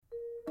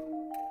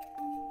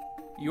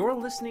You're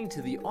listening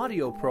to the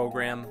audio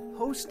program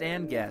Host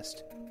and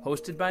Guest,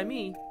 hosted by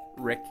me,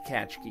 Rick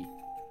Katchke.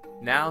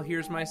 Now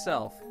here's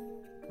myself,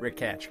 Rick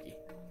Katchke.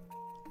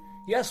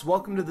 Yes,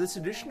 welcome to this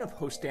edition of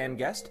Host and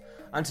Guest.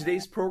 On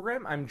today's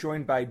program, I'm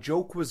joined by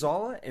Joe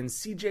Quazala and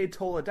CJ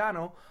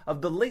Toledano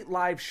of The Late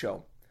Live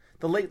Show.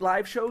 The Late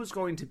Live Show is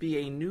going to be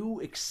a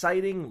new,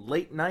 exciting,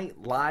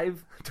 late-night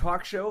live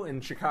talk show in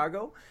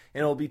Chicago,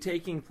 and it will be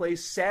taking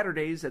place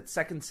Saturdays at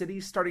Second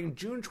City starting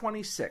June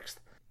 26th.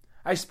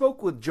 I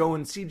spoke with Joe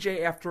and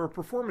CJ after a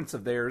performance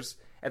of theirs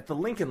at the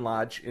Lincoln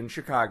Lodge in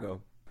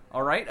Chicago.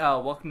 All right,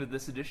 welcome to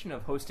this edition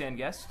of Host and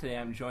Guest. Today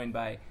I'm joined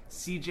by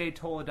CJ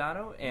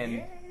Toledano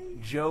and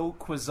Joe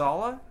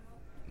Quazala.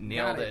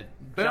 Nailed it.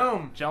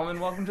 Boom. Gentlemen,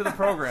 welcome to the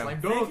program.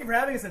 Thank you for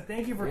having us, and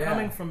thank you for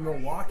coming from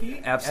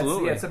Milwaukee.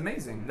 Absolutely. It's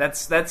amazing.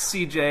 That's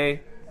CJ.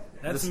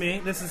 That's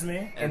me. This is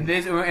me. And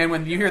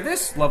when you hear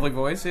this lovely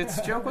voice, it's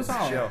Joe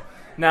Quazala. Joe.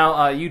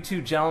 Now, you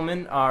two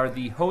gentlemen are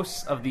the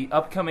hosts of the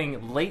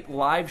upcoming Late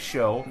Live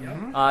Show.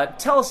 Mm-hmm.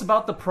 Tell us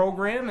about the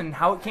program and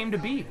how it came to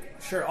be.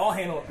 Sure, I'll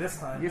handle it this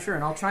time. Yeah, sure,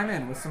 and I'll chime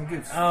in with some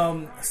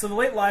goofs. So the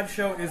Late Live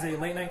Show is a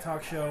late-night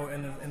talk show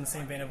in the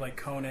same vein of like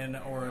Conan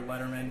or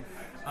Letterman.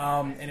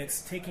 And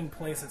it's taking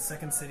place at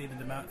Second City,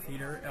 the DeMott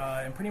Theater.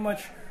 And pretty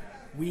much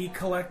we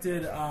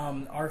collected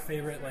our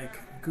favorite, like,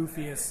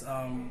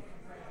 goofiest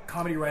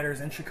comedy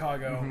writers in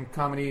Chicago. Mm-hmm.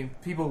 Comedy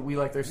people, we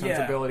like their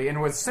sensibility. And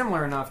it was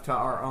similar enough to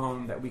our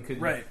own that we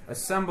could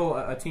assemble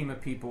a team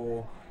of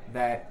people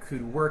that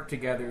could work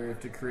together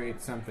to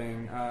create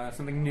something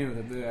new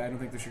that I don't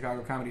think the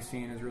Chicago comedy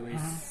scene has really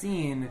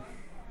seen,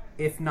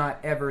 if not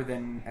ever,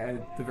 then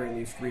at the very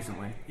least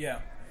recently. Yeah.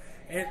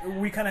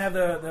 We kind of have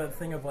the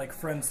thing of like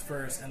friends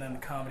first, and then the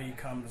comedy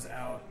comes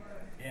out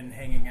in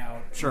hanging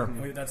out. Sure.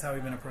 That's how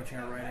we've been approaching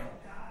our writing.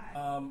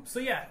 So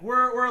yeah,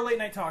 we're a late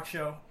night talk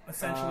show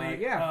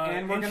essentially.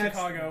 And we're gonna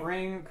Chicago.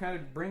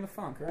 bring the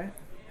funk, right?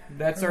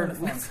 That's our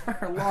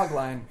log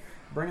line.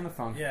 Bringing the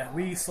funk. Yeah,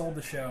 we sold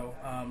the show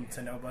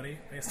to nobody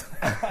based on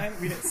that line.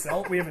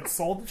 We haven't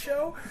sold the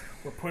show.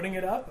 We're putting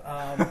it up.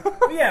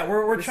 But yeah,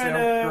 we're trying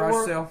to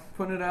garage sale,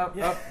 putting it up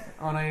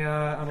on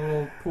a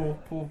little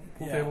pool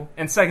table.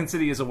 And Second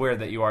City is aware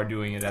that you are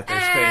doing it at their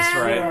space,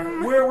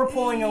 right? We're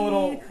pulling a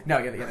little. No,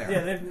 yeah, they are.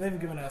 Yeah, they've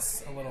given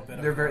us a little bit.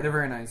 They're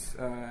very nice,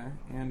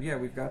 and yeah,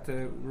 we've got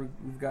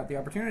the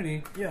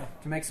opportunity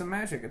to make some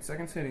magic at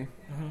Second City.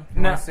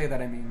 Mm-hmm. When I say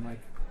that, I mean like.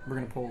 We're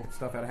going to pull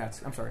stuff out of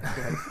hats. I'm sorry. Go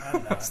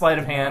ahead. Sleight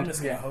of hand. I'm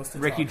just going to host a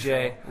Ricky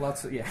J.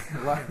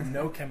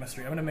 No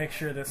chemistry. I'm going to make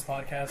sure this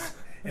podcast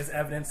is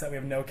evidence that we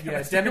have no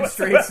chemistry. Yeah,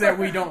 demonstrates that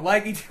we don't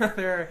like each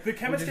other. The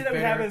chemistry that we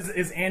have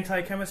is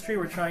anti-chemistry.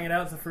 We're trying it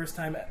out. It's the first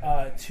time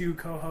two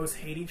co-hosts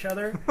hate each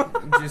other.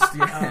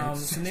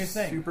 It's a new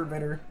thing. Super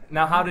bitter.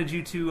 Now, how did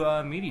you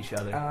two meet each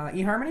other?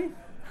 eHarmony?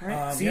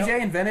 Right.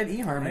 CJ invented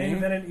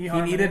eHarmony.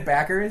 He needed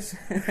backers.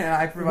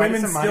 I provided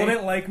Women some money. still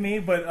didn't like me,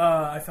 but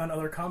I found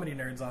other comedy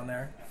nerds on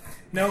there.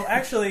 No,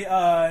 actually,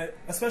 a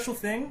special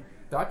thing.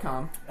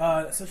 .com.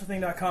 But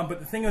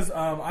the thing is,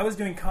 I was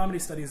doing comedy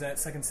studies at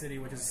Second City,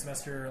 which is a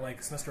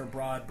semester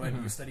abroad, but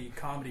you study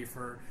comedy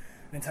for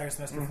an entire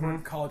semester for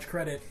college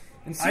credit.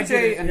 And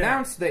CJ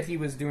announced that he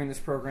was doing this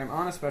program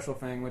on a special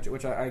thing, which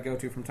I go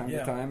to from time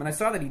to time. And I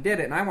saw that he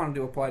did it, and I wanted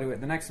to apply to it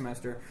the next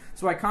semester.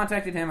 So I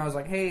contacted him. I was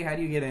like, hey, how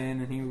do you get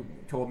in? And he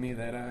told me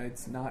that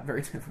it's not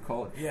very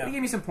difficult. Yeah. He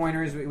gave me some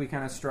pointers. We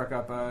kind of struck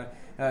up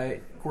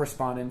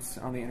correspondence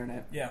on the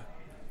internet. Yeah.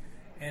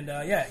 And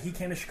he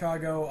came to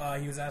Chicago.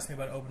 He was asking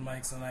me about open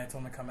mics, and I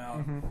told him to come out.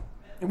 Mm-hmm.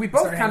 And we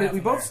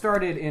both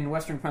started in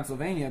Western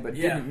Pennsylvania, but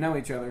didn't know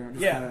each other.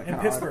 In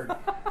Pittsburgh.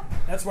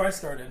 That's where I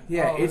started.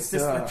 Yeah, it's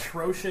just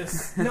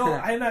atrocious. No,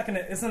 I'm not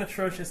gonna. It's not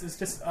atrocious. It's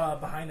just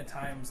behind the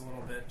times a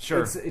little bit.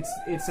 Sure, it's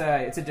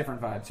a different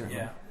vibe, certainly.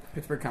 Yeah,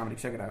 Pittsburgh comedy.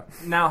 Check it out.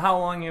 Now, how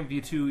long have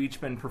you two each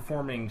been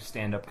performing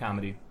stand-up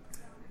comedy?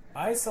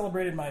 I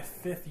celebrated my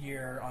 5th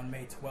year on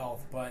May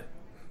 12th, but.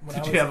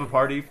 Did you have a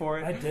party for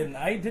it? I didn't.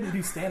 I didn't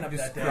do stand-up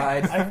that day.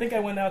 Fried. I think I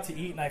went out to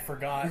eat and I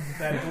forgot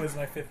that it was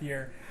my 5th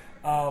year.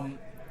 And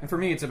for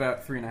me, it's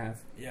about 3.5.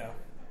 Yeah.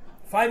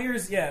 5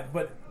 years,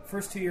 but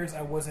first 2 years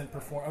I wasn't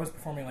performing. I was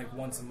performing like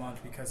once a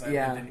month because I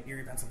lived in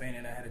Erie, Pennsylvania,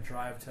 and I had to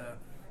drive to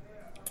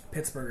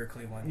Pittsburgh or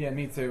Cleveland. Yeah,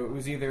 me too. It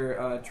was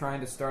either trying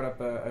to start up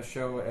a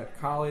show at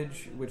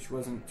college, which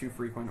wasn't too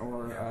frequent,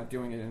 or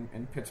doing it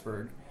in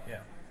Pittsburgh. Yeah.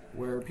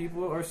 Where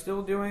people are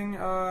still doing...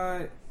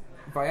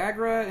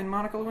 Viagra and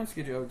Monica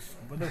Lewinsky jokes.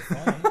 But they're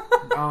funny.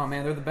 Oh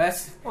man, they're the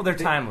best. Well, they're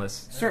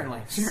timeless.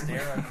 Certainly.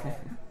 Hysterical.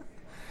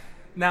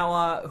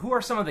 Now, who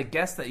are some of the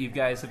guests that you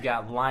guys have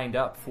got lined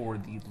up for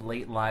the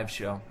Late Live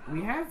Show?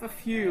 We have a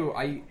few.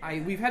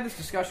 We've had this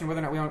discussion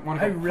whether or not we want to go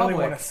public. I really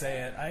want to say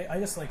it. I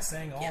just like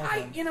saying all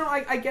of them.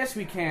 I guess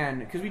we can,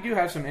 because we do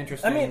have some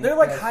interesting... I mean, they're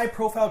like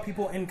high-profile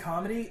people in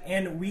comedy,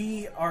 and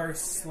we are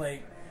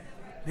like...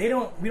 We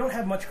don't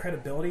have much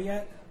credibility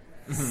yet,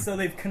 so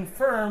they've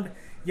confirmed...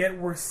 Yet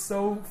we're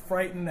so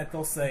frightened that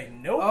they'll say,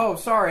 nope. Oh,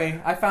 sorry.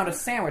 I found a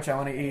sandwich I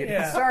want to eat.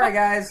 Yeah. Sorry,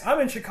 guys. I'm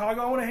in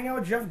Chicago. I want to hang out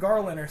with Jeff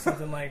Garlin or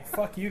something like,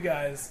 fuck you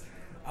guys.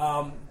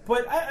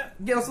 But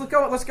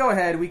let's go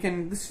ahead. We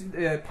can this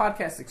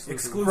podcast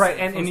exclusive, right?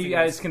 And you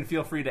guys can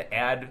feel free to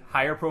add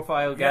higher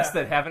profile guests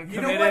that haven't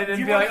committed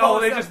and be like, oh,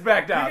 they just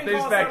backed out. They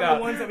just backed out.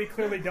 The ones that we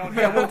clearly don't.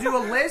 Yeah, we'll do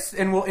a list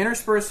and we'll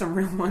intersperse some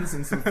real ones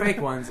and some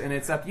fake ones, and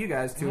it's up to you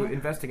guys to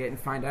investigate and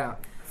find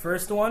out.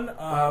 First one,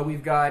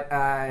 we've got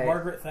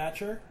Margaret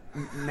Thatcher,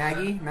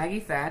 Maggie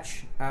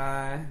Thatch,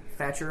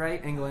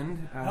 Thatcherite,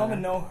 England. I don't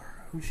even know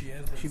who she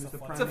is. She was the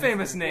It's a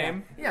famous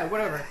name. Yeah,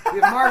 whatever. We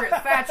have Margaret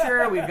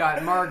Thatcher. We've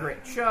got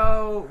Margaret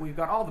Cho. We've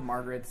got all the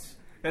Margarets.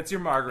 That's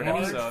your Margaret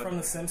episode. From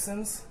The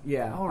Simpsons.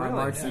 Yeah, oh, really?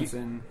 Marge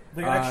Simpson.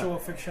 The actual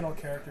fictional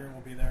character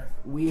will be there.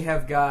 We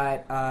have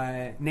got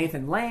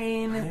Nathan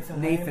Lane,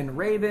 Nathan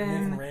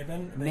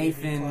Rabin,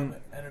 Nathan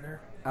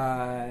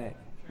editor.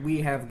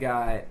 We have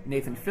got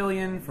Nathan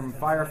Fillion from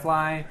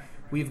Firefly.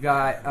 We've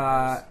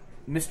got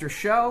Mr.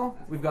 Show.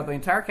 We've got the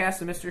entire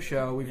cast of Mr.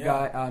 Show. We've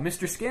got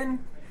Mr. Skin,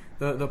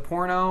 the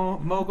porno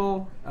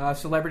mogul,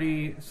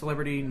 celebrity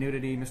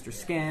nudity, Mr.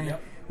 Skin.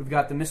 Yep. We've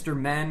got the Mr.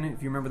 Men,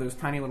 if you remember those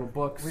tiny little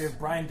books. We have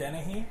Brian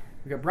Dennehy.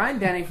 We've got Brian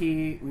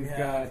Dennehy. We've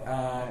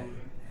got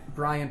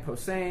Brian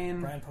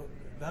Posehn.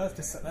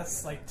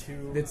 That's like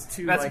two. That's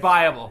like,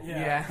 viable.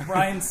 Yeah.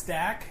 Brian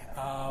Stack.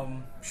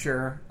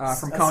 Sure.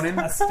 From Conan.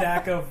 A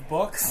stack of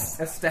books.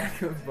 A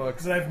stack of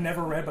books that I've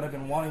never read, but I've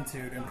been wanting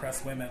to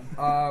impress women.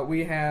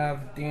 We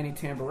have Danny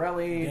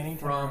Tamborelli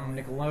from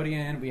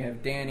Nickelodeon. We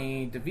have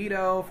Danny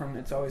DeVito from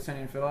It's Always Sunny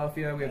in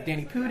Philadelphia. We have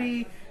Danny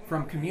Pudi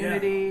from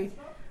Community.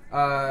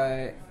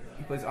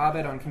 He plays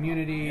Abed on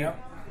Community.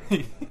 Yep.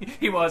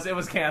 It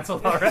was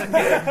canceled already.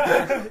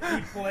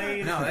 He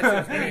played. No,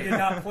 that's he did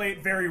not play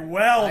it very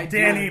well,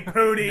 Danny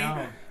Pudi.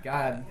 No,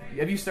 God,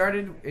 have you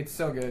started? It's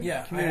so good.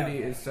 Yeah, Community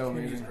is so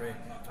amazing. Great.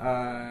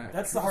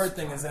 That's the hard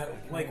thing is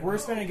that like we're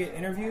starting to get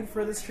interviewed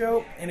for this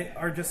show, and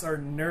our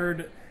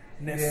nerdness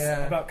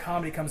about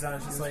comedy comes out.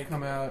 It's just like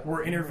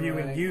we're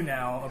interviewing you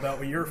now about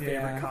what your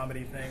favorite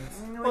comedy things.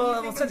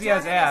 Well, since you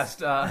guys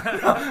asked,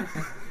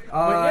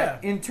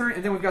 in turn,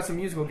 and then we've got some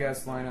musical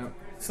guests lined up.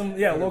 Some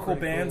local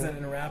bands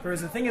and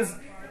rappers. The thing is,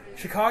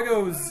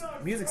 Chicago's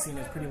music scene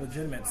is pretty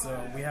legitimate,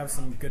 so we have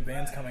some good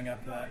bands coming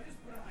up. That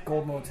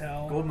Gold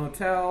Motel,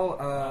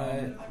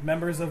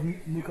 members of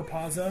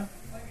Mukapaza.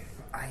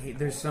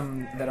 There's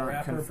some that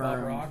aren't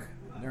confirmed. Rock.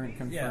 They're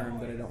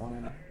confirmed that I don't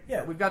want to.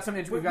 Yeah, we've got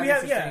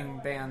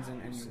interesting bands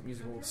and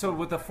musicals. So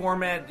with the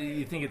format, do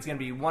you think it's going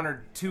to be 1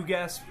 or 2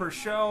 guests per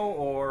show,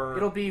 or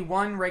it'll be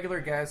 1 regular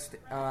guest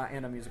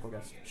and a musical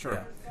guest? Sure.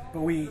 Yeah.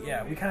 But we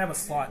kind of have a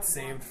slot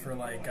saved for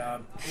like.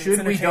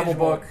 Should we double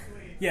book?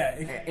 Yeah.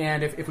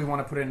 And if we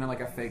want to put in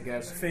like a fake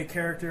guest, fake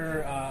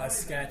character, a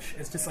sketch,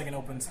 it's just like an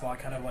open spot,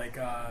 kind of like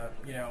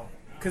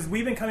because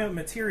we've been coming up with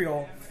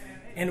material.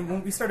 And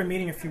when we started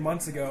meeting a few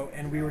months ago,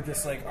 and we were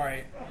just like, all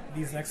right,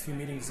 these next few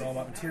meetings is all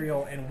about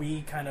material, and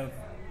we kind of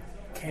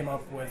came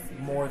up with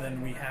more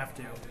than we have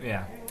to.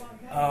 Yeah.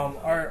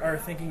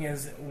 Our thinking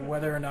is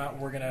whether or not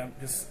we're going to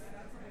just,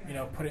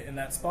 put it in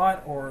that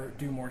spot, or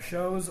do more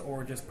shows,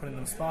 or just put it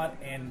in the spot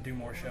and do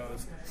more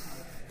shows.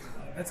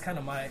 That's kind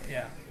of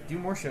do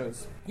more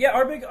shows. Yeah,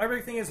 our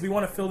big thing is we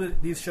want to fill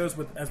these shows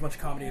with as much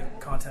comedy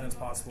content as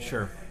possible.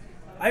 Sure.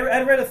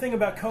 I read a thing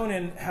about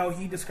Conan, how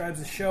he describes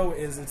the show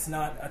is it's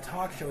not a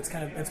talk show.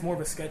 It's more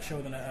of a sketch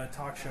show than a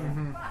talk show.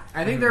 Mm-hmm.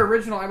 I think their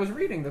original. I was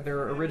reading that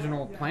their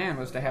original plan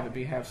was to have it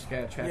be half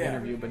sketch, half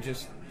interview, but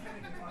just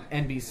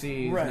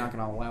NBC is not going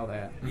to allow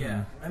that.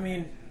 Yeah, I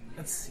mean,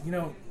 it's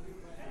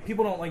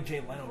people don't like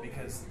Jay Leno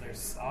because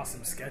there's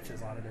awesome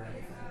sketches on it or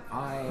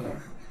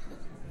anything.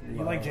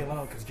 You like Jay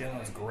Leno because Jay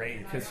Leno's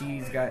great because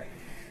he's got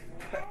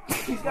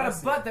a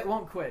butt that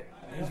won't quit.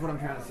 Is what I'm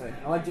trying to say.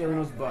 I like Jay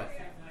Leno's butt.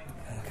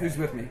 Who's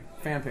with me?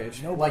 Fan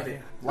page. Nobody.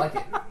 Like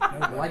it.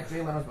 Like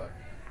Jay Leno's butt.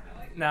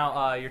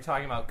 Now, you're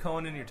talking about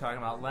Conan, you're talking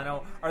about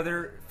Leno. Are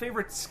there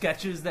favorite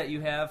sketches that you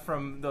have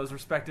from those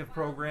respective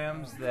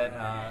programs that...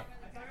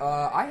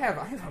 I have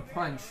a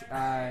bunch.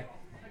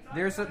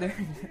 There's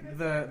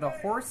the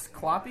horse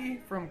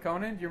Kloppy from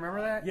Conan. Do you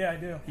remember that? Yeah, I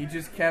do. He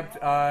just kept...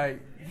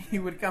 he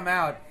would come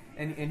out,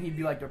 and he'd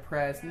be, like,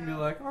 depressed. And he'd be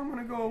like, I'm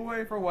going to go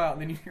away for a while.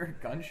 And then you'd hear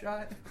a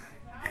gunshot.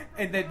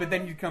 But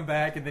then you'd come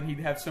back, and then he'd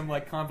have some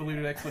like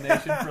convoluted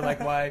explanation for like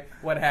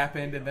what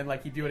happened, and then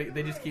like he'd do it.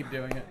 They just keep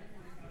doing it.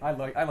 I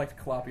liked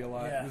Kloppy a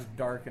lot. Yeah. It was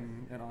dark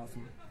and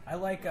awesome. I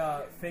like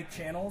fake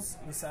channels,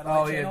 the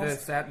satellite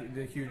channels.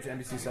 The huge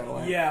NBC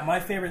satellite. Yeah, my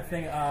favorite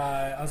thing.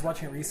 I was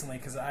watching it recently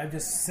because I've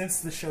just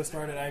since the show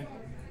started,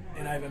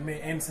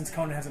 and since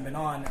Conan hasn't been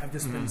on, I've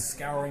just been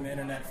scouring the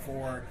internet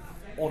for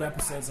old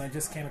episodes, and I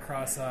just came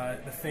across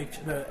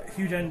the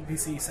huge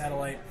NBC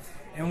satellite,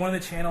 and one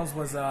of the channels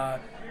was.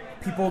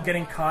 People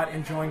getting caught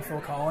enjoying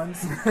Phil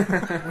Collins,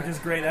 which is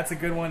great. That's a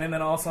good one. And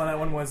then also on that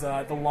one was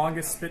the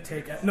longest spit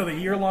take. No, the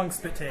year-long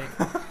spit take.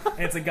 And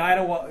it's a guy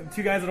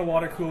two guys at a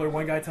water cooler.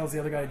 One guy tells the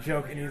other guy a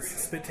joke, and he's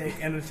spit take,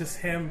 and it's just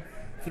him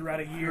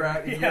throughout a year.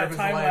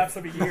 Time lapse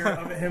of a year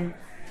of him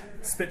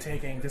spit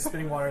taking, just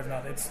spitting water in his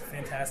mouth. It's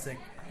fantastic.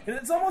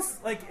 It's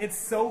almost like it's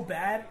so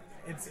bad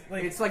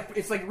it's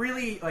like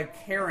really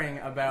like caring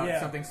about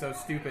something so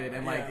stupid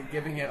and like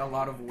giving it a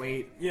lot of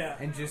weight. Yeah.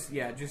 And just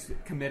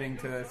committing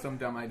to some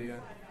dumb idea.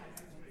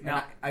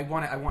 Now I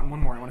want one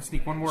more. I want to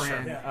sneak one more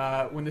in.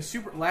 Yeah. When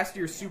last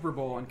year's Super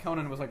Bowl and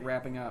Conan was like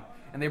wrapping up,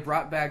 and they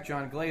brought back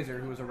John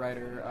Glazer, who was a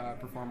writer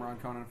performer on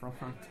Conan for a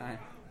long time,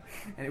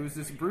 and it was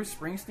this Bruce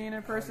Springsteen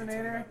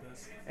impersonator,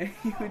 and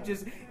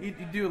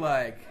he'd do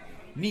like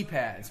knee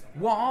pads,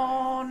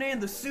 won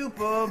in the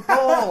Super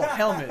Bowl,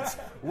 helmets,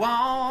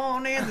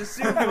 won in the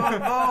Super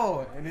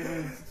Bowl, and it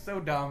was so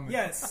dumb.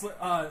 Yeah,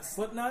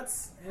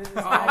 Slipnuts. Oh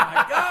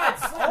my God,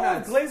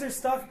 Slipnuts. Glazer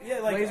stuff. Yeah,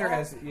 like Glazer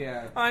has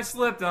I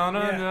slipped on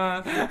a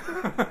nut.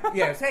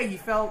 Yes, hey, he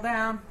fell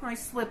down. I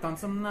slipped on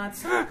some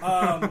nuts.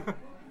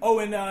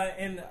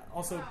 And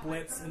also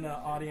Blitz in the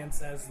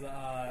audience as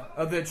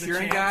the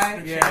cheering chants, guy,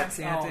 the yeah, chants.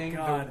 chanting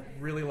Oh, God.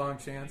 the really long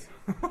chants.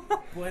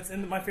 Blitz,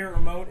 and my favorite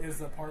remote is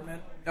the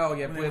apartment. Oh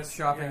yeah, Blitz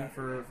shopping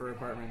for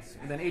apartments,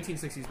 and then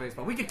 1860s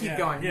baseball. We could keep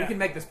going. Yeah. We can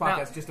make this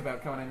podcast just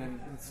about Conan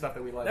and stuff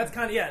that we like. That's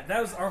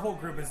that was our whole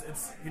group.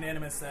 It's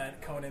unanimous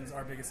that Conan's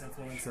our biggest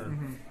influence. Sure.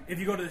 Mm-hmm. If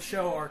you go to the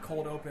show, our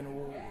cold open,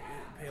 we'll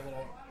pay a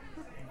little.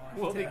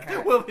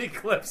 Will be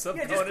clips of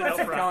Conan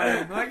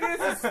O'Brien. Like,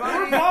 this is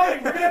funny.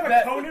 We're gonna have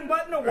a Conan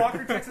button, a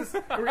Walker Texas.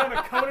 We're gonna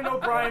have a Conan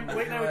O'Brien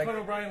late night with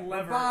Conan O'Brien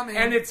lever,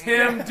 and it's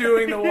him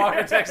doing the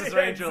Walker Texas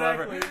Ranger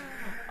lever.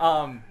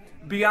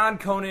 Beyond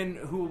Conan,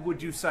 who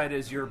would you cite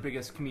as your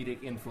biggest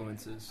comedic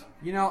influences?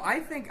 I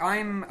think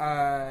I'm.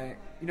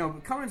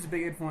 Conan's a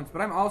big influence,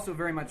 but I'm also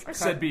very much. I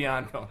said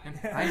beyond Conan.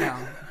 I know,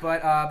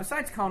 but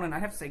besides Conan, I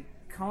have to say.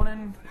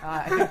 Conan,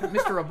 I think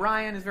Mr.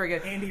 O'Brien is very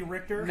good. Andy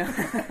Richter.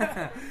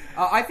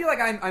 I feel like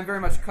I'm very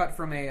much cut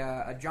from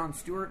a Jon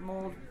Stewart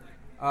mold.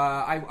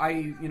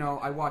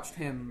 I watched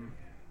him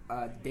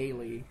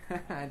daily,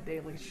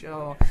 Daily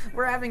Show.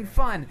 We're having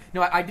fun.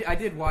 No, I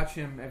did watch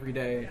him every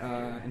day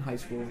in high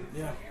school.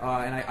 Yeah.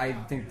 And I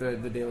think the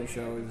Daily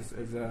Show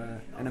is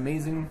an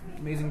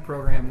amazing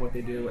program. What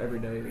they do every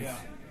day is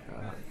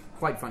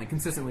quite funny,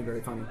 consistently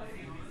very funny.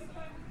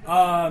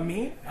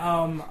 Me?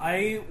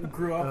 I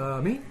grew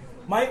up. Me?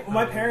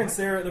 My parents,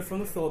 they're from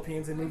the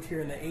Philippines. They moved here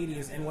in the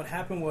 80s, and what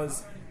happened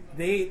was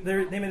they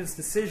made this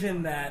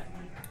decision that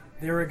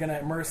they were going to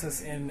immerse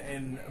us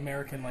in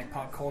American like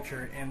pop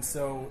culture, and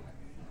so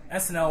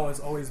SNL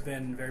has always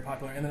been very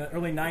popular. In the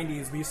early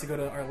 90s, we used to go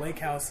to our lake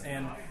house,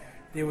 and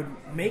they would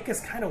make us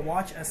kind of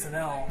watch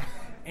SNL.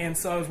 And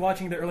so I was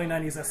watching the early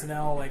 90s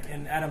SNL,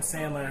 and Adam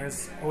Sandler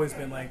has always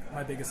been like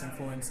my biggest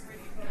influence.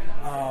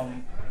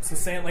 So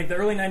the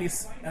early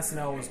 90s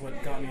SNL was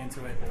what got me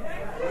into it.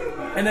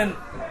 And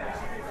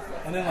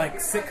then like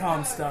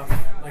sitcom stuff,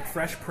 like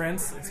Fresh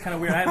Prince. It's kind of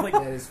weird. I have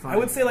that is funny. I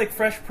would say like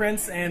Fresh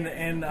Prince and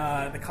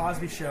the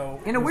Cosby Show.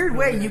 In a weird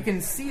way, you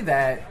can see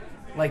that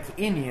like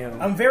in you.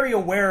 I'm very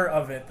aware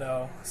of it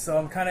though.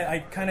 So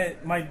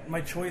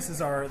my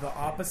choices are the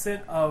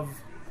opposite of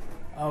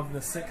the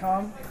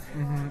sitcom.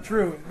 Mm-hmm.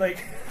 True,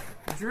 like.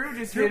 Drew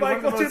just did one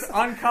of the most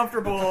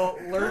uncomfortable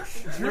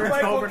lurch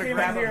Michael over to came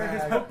grab in here. a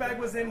His bag. book bag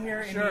was in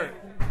here. Sure.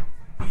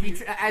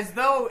 As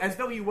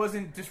though he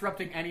wasn't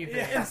disrupting anything.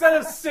 Yeah. Instead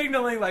of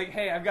signaling like,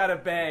 "Hey, I've got a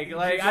bag,"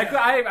 like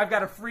I've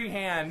got a free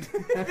hand.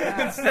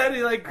 Instead,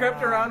 he like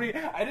crept around me.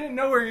 I didn't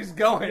know where he was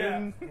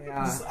going.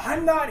 Yeah.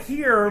 I'm not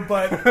here,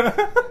 but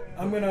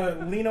I'm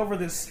gonna lean over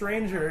this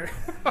stranger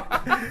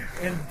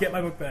and get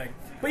my book bag.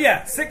 But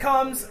yeah,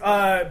 sitcoms,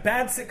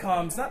 bad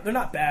sitcoms. They're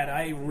not bad.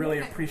 I really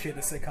appreciate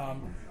the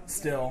sitcom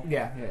still.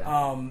 Yeah.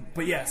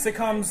 But yeah,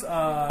 sitcoms.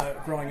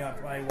 Growing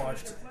up, I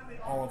watched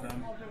all of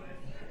them.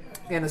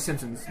 And The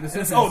Simpsons. The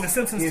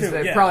Simpsons is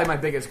too. Probably my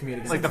biggest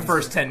comedic. Like the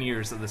first 10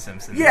 years of The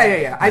Simpsons.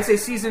 Yeah. I'd say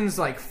seasons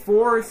like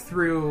 4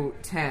 through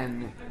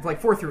 10,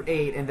 like 4 through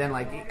 8, and then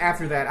like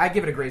after that, I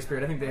give it a grace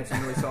period. I think they have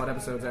some really solid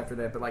episodes after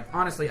that. But like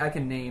honestly, I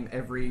can name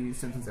every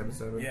Simpsons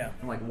episode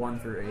from like 1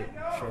 through 8.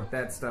 Sure,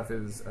 that stuff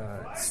is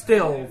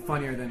still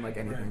funnier than like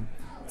anything.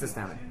 It's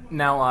astounding.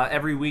 Now,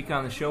 every week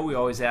on the show, we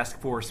always ask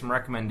for some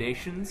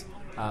recommendations.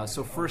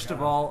 So first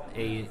of all,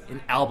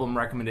 an album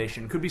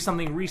recommendation. Could be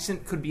something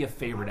recent, could be a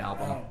favorite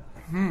album.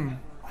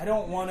 I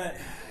don't want to...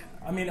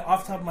 I mean,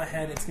 off the top of my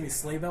head, it's going to be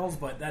Sleigh Bells,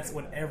 but that's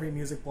what every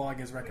music blog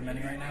is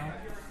recommending right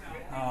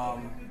now.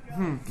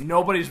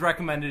 Nobody's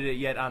recommended it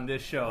yet on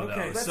this show, though.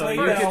 That's So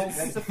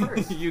that's the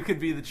first. you could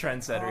be the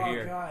trendsetter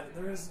here. Oh, God.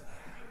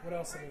 What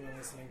else have we been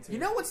listening to? You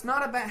know what's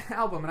not a bad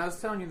album, and I was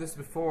telling you this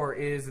before,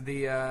 is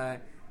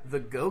the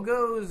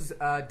Go-Go's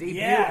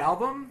debut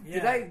album. Yeah.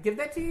 Did I give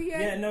that to you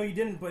yet? Yeah, no, you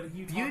didn't. But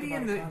you Beauty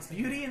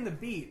and the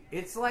Beat.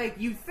 It's like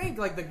you think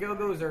like the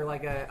Go-Go's are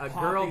like a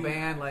girl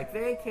band, like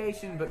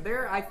Vacation, but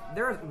they're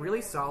a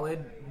really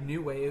solid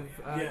new wave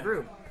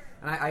group,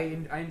 and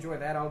I enjoy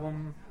that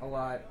album a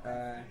lot.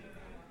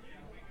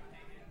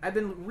 I've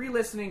been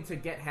re-listening to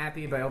Get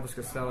Happy by Elvis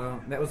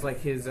Costello. That was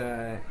like his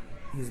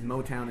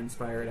Motown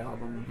inspired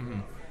album. Mm-hmm.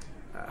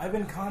 I've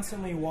been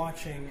constantly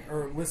watching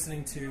or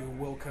listening to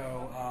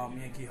Wilco,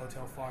 Yankee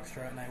Hotel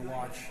Foxtrot, and I'm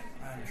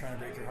Trying to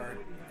Break Your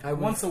Heart.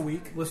 Once a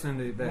week. Listening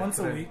to that. Once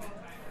a week.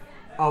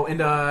 Oh,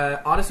 and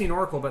Odyssey and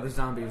Oracle by the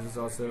Zombies is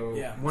also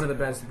one of the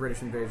best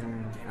British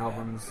invasion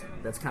albums.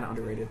 That's kind of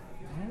underrated.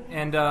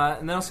 And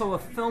then also a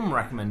film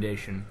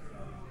recommendation.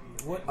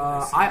 What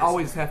I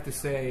always have to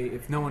say,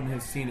 if no one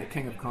has seen it,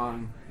 King of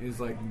Kong is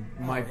like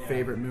my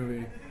favorite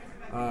movie.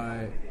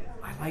 I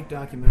like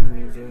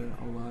documentaries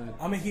a lot.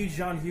 I'm a huge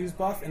John Hughes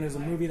buff, and there's a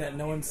movie that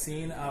no one's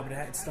seen, but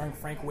it's starring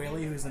Frank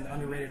Whaley, who's an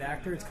underrated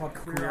actor. It's called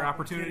Career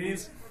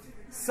Opportunities.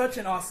 Such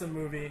an awesome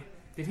movie.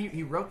 Did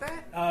he wrote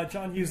that?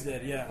 John Hughes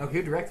did, yeah. Okay,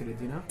 who directed it?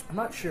 Do you know? I'm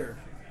not sure.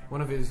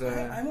 One of his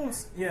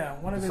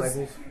one of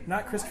disciples. His,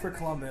 not Christopher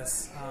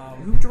Columbus.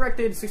 Who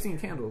directed 16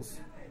 Candles?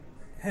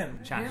 Him.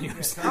 John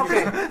Hughes.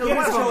 Okay.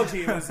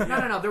 Trilogy was,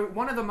 No.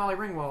 One of them, Molly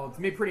Ringwald,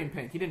 made Pretty in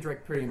Pink. He didn't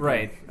direct Pretty in Pink.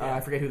 Right. I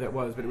forget who that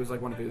was, but it was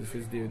like one of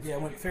his dudes. Yeah,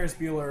 when Ferris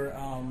Bueller,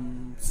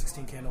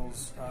 16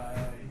 Candles,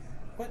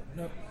 what?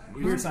 No.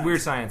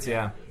 Weird Science,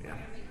 yeah.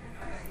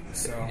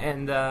 So.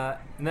 And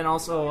then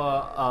also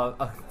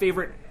a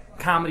favorite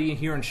comedy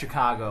here in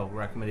Chicago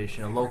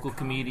recommendation, a local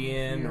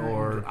comedian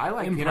or I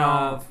like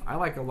improv. I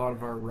like a lot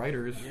of our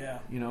writers. Yeah.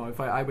 If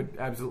I would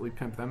absolutely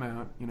pimp them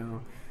out.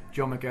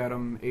 Joe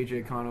McAdam,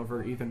 AJ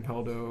Conover, Ethan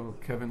Peldo,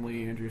 Kevin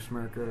Lee, Andrew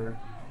Smirker,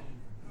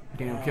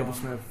 Daniel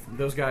Kibblesmith.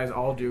 Those guys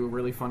all do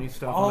really funny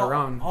stuff on their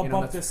own. I'll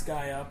bump this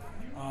guy up.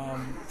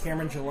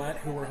 Cameron Gillette,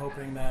 who we're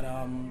hoping that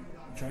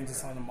joins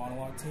us on the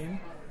monologue team.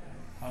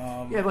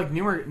 Like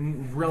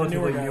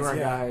relatively newer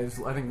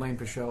guys. I think Lane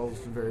Pichel's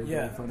very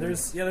funny.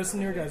 There's some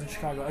newer guys in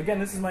Chicago. Again,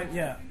 this is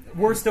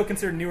we're still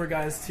considered newer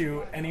guys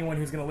to anyone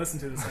who's going to listen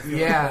to this.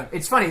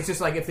 It's funny. It's just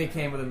like if they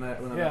came within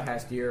the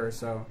past year or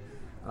so.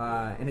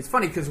 And it's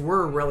funny because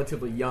we're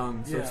relatively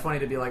young, so it's funny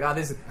to be like,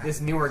 this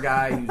newer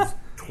guy who's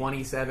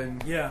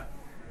 27. Yeah.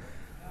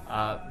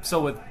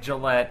 So with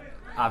Gillette,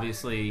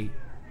 obviously,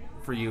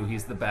 for you,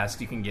 he's the best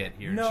you can get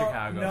here in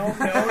Chicago. No,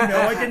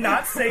 I did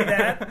not say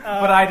that.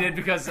 But I did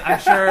because I'm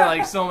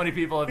sure so many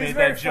people have made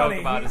that joke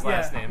about his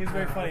last name. He's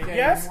very funny. Okay,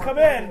 yes, come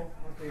in.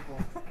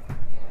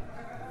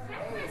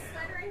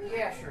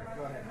 Yeah, sure.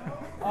 Go ahead.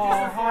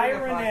 Oh, hi,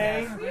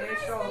 Renee.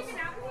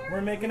 We're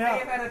making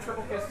out.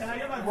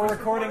 We're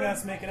recording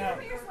us making out.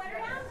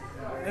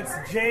 It's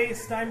Jay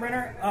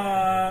Steinbrenner.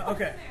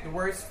 Okay. The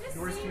worst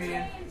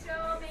comedian.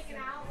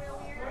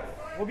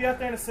 We'll be out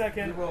there in a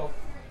second. We will.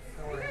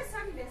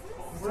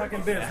 We're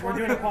talking biz. We're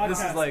doing a podcast.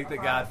 This is like The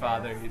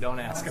Godfather. You don't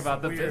ask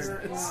about the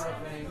business.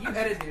 You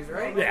edit these,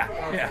 right? Yeah.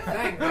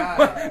 Thank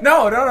God.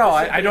 No.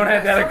 I don't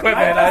have that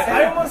equipment.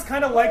 I almost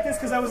kind of like this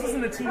because I was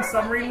listening to Team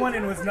Submarine one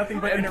and it was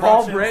nothing but and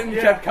interruptions. Paul Britton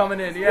kept coming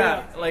in.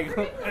 Like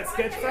at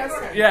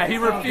Sketchfest. Yeah, he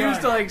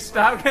refused to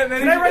stop. Can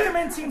I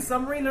recommend Team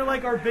Submarine? They're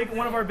like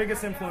one of our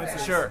biggest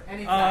influences. Sure.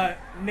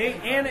 Nate,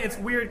 and it's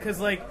weird because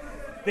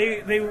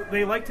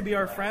they like to be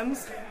our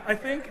friends.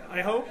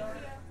 I hope.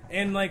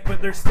 And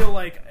but they're still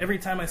every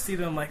time I see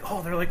them,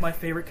 they're like my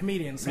favorite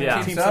comedians. So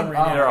Team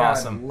Submarine. They're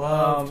awesome.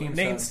 Love Team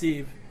Nate and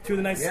Steve, two of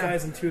the nicest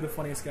guys and two of the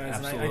funniest guys.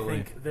 Absolutely. And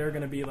I think they're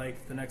going to be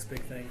the next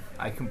big thing.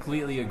 I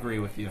completely agree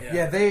with you.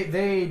 Yeah,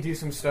 they do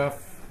some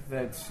stuff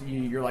that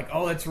you're like,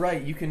 oh, that's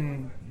right. You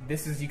can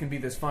be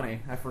this funny.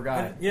 I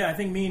forgot. I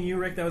think me and you,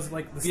 Rick, that was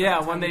the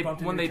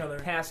when they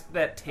passed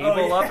that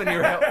table up and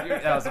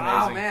that was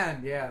amazing. Oh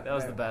man, that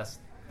was the best.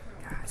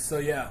 So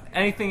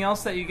anything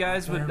else that you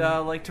guys would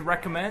like to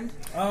recommend?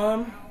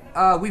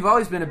 We've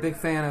always been a big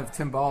fan of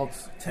Tim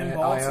Baltz. Tim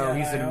Baltz,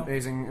 he's an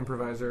amazing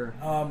improviser.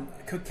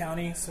 Cook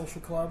County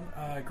Social Club,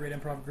 great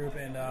improv group,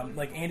 and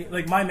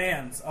Andy, my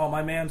man's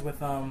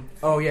with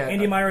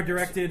Andy Meyer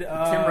directed Tim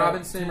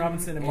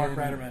Robinson and Mark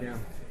Ratterman.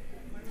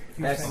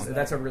 Yeah.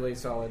 That's a really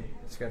solid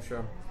sketch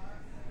show.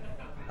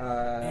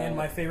 And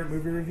my favorite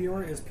movie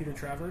reviewer is Peter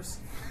Travers.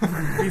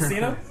 Have you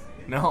seen him?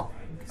 No.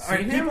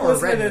 Seen him or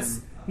read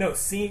him? No,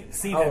 seen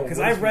him because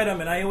I've read him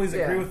and I always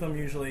agree with him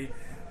usually.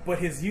 But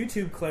his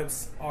YouTube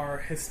clips are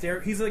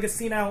hysterical. He's like a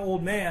senile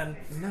old man,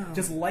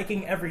 just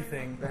liking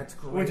everything. That's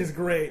great. Which is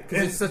great.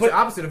 Because it's the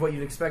opposite of what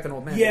you'd expect an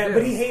old man to do. Yeah,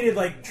 but he hated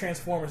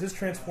Transformers. His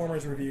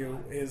Transformers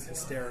review is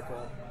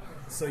hysterical.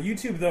 So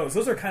YouTube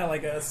those are kind of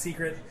like a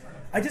secret.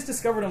 I just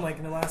discovered him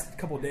in the last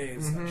couple of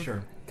days. Mm-hmm.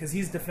 Sure. Because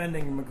he's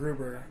defending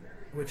MacGruber.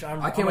 Which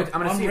I can't wait.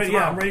 I'm going to see it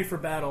tomorrow. I'm ready for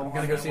battle. I'm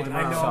going to go see it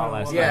tomorrow. I saw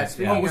it last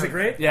night. Was it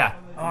great? Yeah.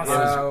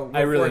 Awesome.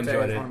 I really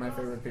enjoyed it. One of my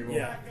favorite people.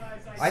 Yeah.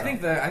 I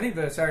think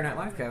the Saturday Night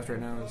Live cast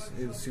right now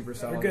is super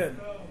solid. They're good.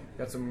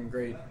 Got some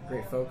great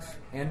folks.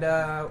 And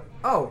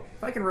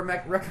if I can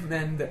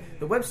recommend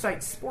the website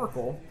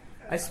Sporkle.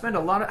 I spend a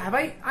lot of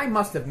I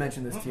must have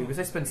mentioned this to you because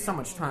I spend so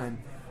much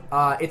time.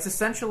 It's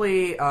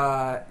essentially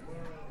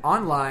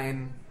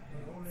online.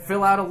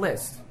 Fill out a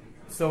list.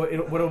 So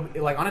it'll be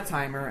on a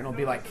timer, and it'll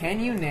be can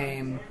you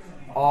name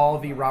all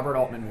the Robert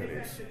Altman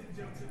movies?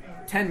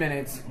 10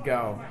 minutes,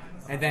 go.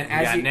 And then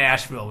as we got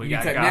Nashville, we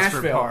got Gosford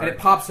Nashville, Park. and it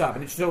pops up,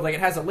 and it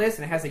has a list,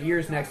 and it has the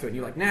years next to it. And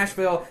you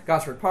Nashville,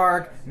 Gosford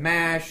Park,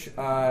 MASH,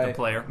 The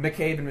Player,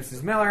 McCabe and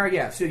Mrs. Miller.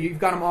 Yeah, so you've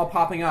got them all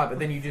popping up,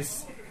 and then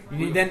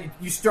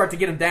you start to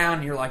get them down,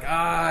 and you're like,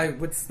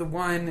 what's the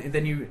one? And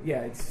then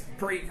it's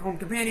Parade Home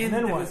Companion.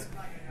 And then what?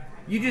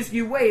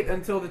 You wait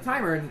until the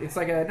timer. It's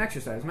like an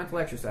exercise, mental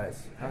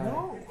exercise.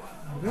 No.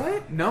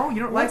 What? No, you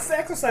don't What's the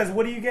exercise?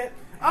 What do you get?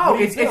 Oh,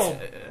 it's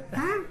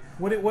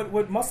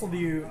what muscle do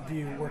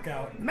you work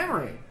out?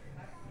 Memory.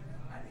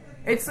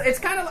 It's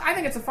kind of. I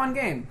think it's a fun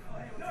game.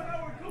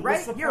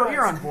 Right?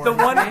 You're on board.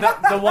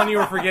 The one you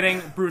were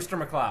forgetting, Brewster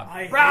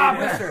McCloud.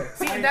 Brewster.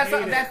 See,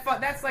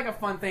 that's like a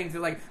fun thing to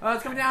like. Oh,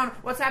 it's coming down.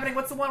 What's happening?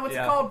 What's the one? What's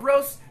it called?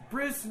 Bruce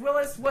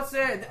Willis. What's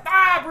it?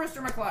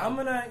 Brewster McCloud. I'm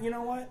gonna. You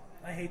know what?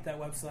 I hate that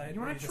website.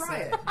 You want to try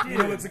it? You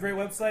know what's a great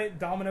website?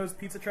 Domino's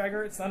Pizza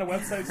Tracker. It's not a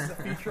website. It's just a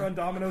feature on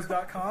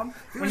Domino's.com.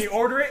 When you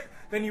order it,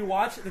 then you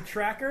watch the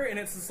tracker, and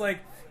it's just like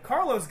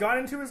Carlos got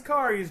into his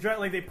car. He's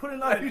driving. Like they put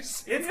it on.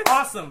 It's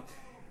awesome.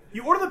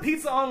 You order the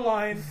pizza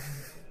online.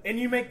 And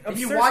you make and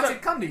you watch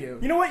it come to you.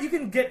 You know what? You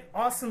can get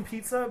awesome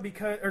pizza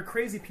or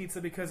crazy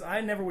pizza because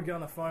I never would get on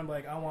the phone and be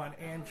like, I want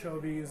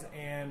anchovies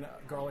and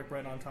garlic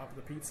bread on top of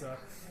the pizza.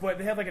 But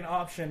they have like an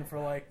option for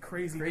like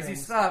crazy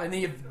things. Stuff, and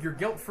then you're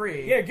guilt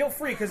free. Yeah, guilt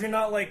free because you're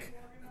not like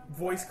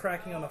voice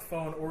cracking on the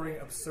phone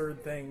ordering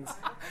absurd things.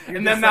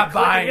 And then not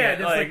buying it. Yeah,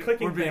 just like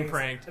clicking. We're being things.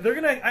 pranked. They're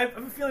gonna. I have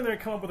a feeling they're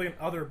gonna come up with like an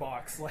other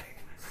box like.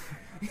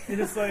 You're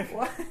just like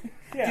what?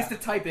 Yeah. Just to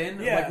type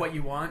in like what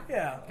you want.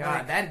 Yeah,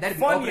 God, that'd be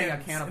fun opening a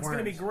can of worms. It's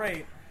gonna be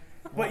great.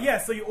 But yeah,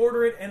 so you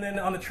order it, and then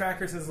on the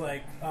tracker it says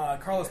like,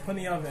 Carlos put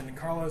in the oven,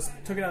 Carlos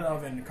took it out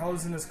of the oven,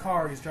 Carlos in his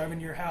car, he's driving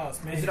to your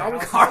house. Man, is it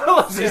always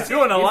Carlos is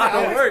doing a lot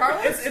of work.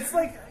 It's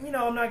like, you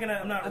know, I'm not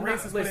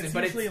racist, but it's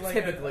usually like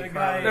typically a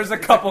guy. There's a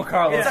couple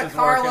Carloses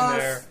working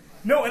there.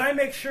 No, and I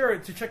make sure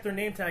to check their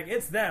name tag.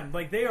 It's them.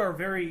 Like, they are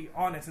very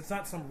honest. It's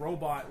not some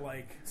robot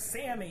like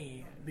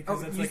Sammy.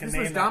 Because it's like a name.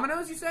 This was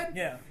Domino's, you said?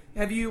 Yeah.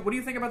 What do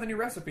you think about the new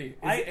recipe?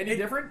 Is it any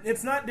different?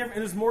 It's not different.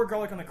 There's more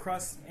garlic on the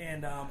crust,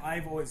 and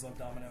I've always loved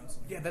Domino's.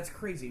 Yeah, that's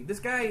crazy. This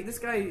guy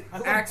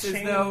acts as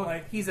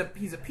though he's a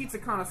pizza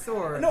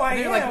connoisseur. No, I am.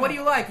 You're like, what do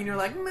you like? And you're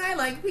like, I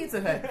like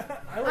Pizza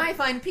Hut. I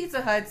find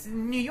Pizza Hut's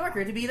New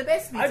Yorker to be the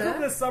best pizza. I grew up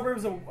in the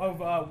suburbs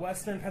of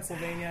Western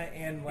Pennsylvania,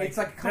 and like it's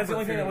like that's the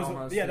only thing that was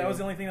almost, that was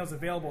the only thing that was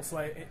available. So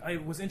I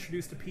was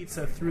introduced to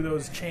pizza through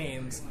those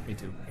chains. Me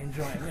too.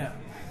 Enjoying, yeah.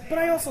 But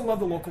I also love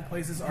the local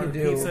places. Art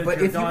Pizza, but Giordano's.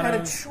 if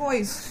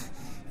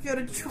you had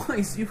a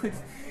choice, you would.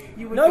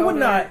 No, I would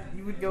not.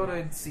 You would go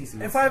to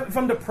Cece's. If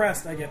I'm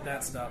depressed, I get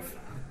that stuff.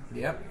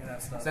 Yep. Yeah,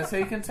 that stuff. So that's how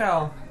you can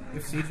tell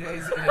if CJ's in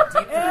a deep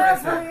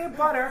depression.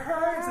 Everybody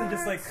hurts, and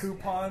just like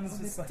coupons,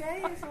 just like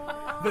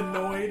the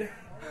Noid.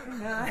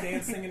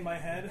 Dancing in my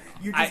head.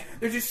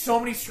 There's just so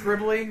many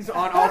scribblings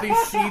on all these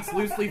sheets,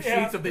 loose leaf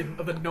sheets of the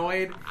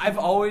Noid. I've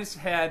always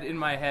had in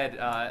my head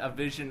a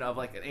vision of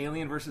like an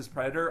Alien versus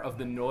Predator of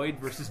the Noid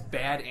versus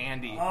Bad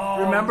Andy.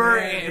 Oh, remember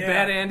man,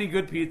 Bad Andy,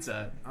 good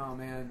pizza. Oh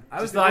man,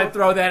 I thought I'd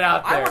throw that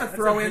out there. I want to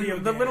throw in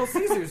game. the Little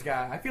Caesars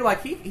guy. I feel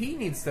like he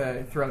needs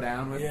to throw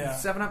down with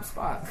 7-Up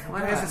spot. He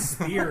has a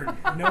spear,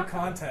 no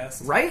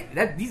contest. Right?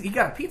 He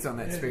got a pizza on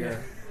that spear. Yeah.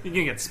 You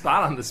can get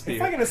spot on the spear.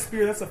 If I get a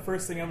spear, that's the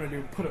first thing I'm going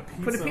to do. Put a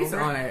pizza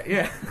on it.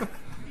 Yeah.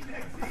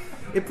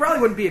 It probably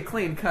wouldn't be a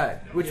clean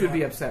cut, which would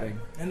be upsetting.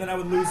 And then I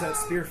would lose that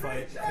spear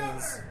fight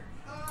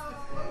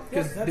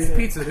because there's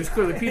pizza. There's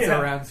clearly pizza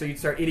around, so you'd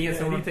start eating it.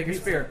 Someone would take a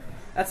spear.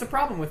 That's the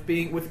problem with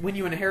when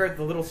you inherit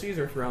the Little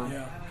Caesar throne,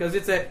 because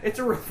it's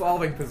a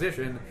revolving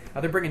position.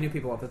 They're bringing new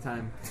people all the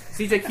time.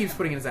 CJ keeps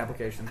putting in his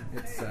application.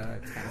 It's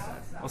kind of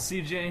sad. Well,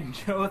 CJ and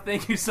Joe,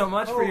 thank you so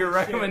much for your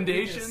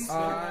recommendations.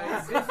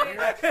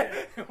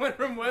 Went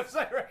from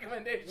website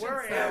recommendations.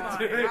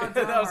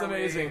 That was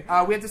amazing.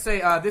 We have to say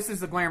this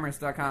is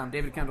theglamorous.com.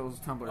 David Kendall's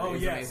Tumblr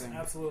is amazing.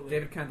 Absolutely.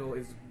 David Kendall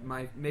is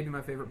maybe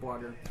my favorite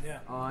blogger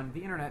on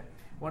the internet.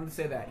 Wanted to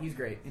say that. He's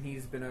great, and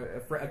he's been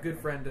a good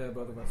friend to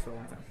both of us for a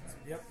long time.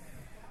 Yep.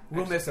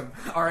 We'll miss him.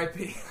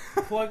 R.I.P.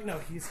 No,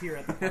 he's here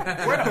at the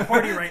party. We're at a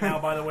party right now,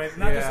 by the way.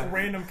 Not just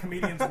random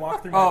comedians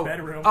walk through my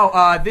bedroom.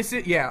 This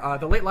is,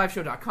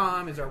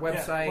 theLateLiveShow.com is our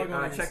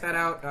website. Check that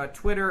out.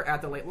 Twitter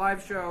at The Late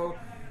Live Show.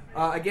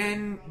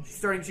 Again,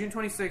 starting June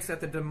 26th at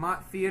the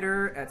DeMott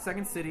Theater at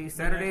Second City,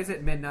 Saturdays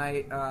at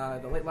midnight.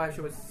 The Late Live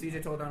Show with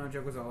CJ Toledano and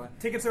Joe Gazzola.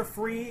 Tickets are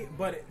free,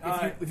 but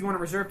if you want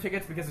to reserve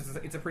tickets, because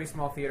it's a pretty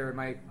small theater,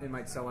 it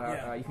might sell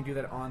out. You can do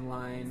that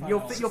online. You'll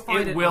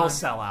find it will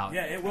sell out.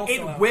 Yeah, it will.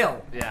 It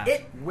will. Yeah,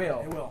 it will.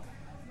 It will.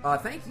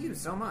 Thank you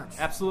so much.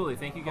 Absolutely,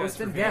 thank you guys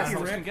for being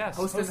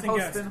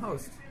host and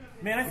host.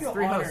 Man, I feel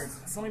honored.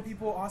 So many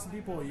people, awesome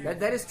people.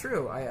 That is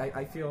true.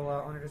 I feel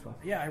honored as well.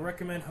 Yeah, I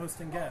recommend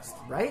host and guest.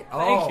 Right?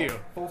 Thank you.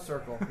 Full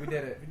circle. We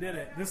did it. We did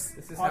it. This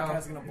is podcast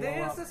is going to blow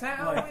up. This is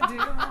how we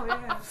do it.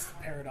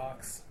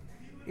 Paradox.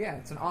 Yeah,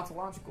 it's an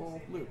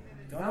ontological loop.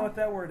 Don't know what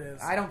that word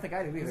is. I don't think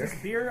I do either. Is this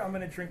beer? I'm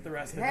going to drink the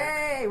rest of it.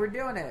 Hey, we're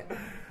doing it.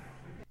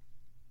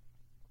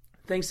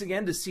 Thanks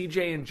again to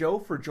CJ and Joe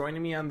for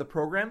joining me on the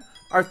program.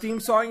 Our theme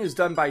song is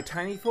done by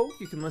Tiny Folk.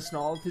 You can listen to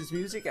all of his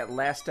music at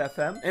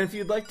Last.fm. And if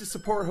you'd like to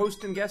support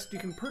host and guest, you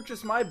can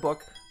purchase my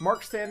book,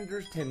 Mark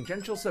Stander's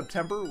Tangential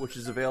September, which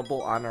is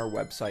available on our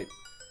website.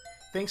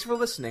 Thanks for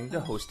listening to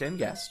Host and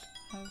Guest.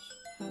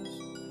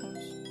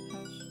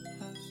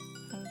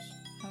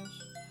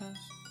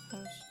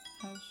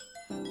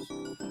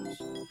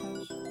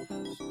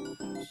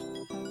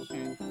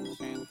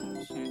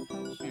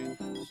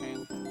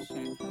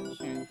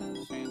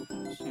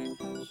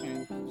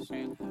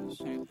 St. Louis,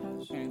 St. Louis.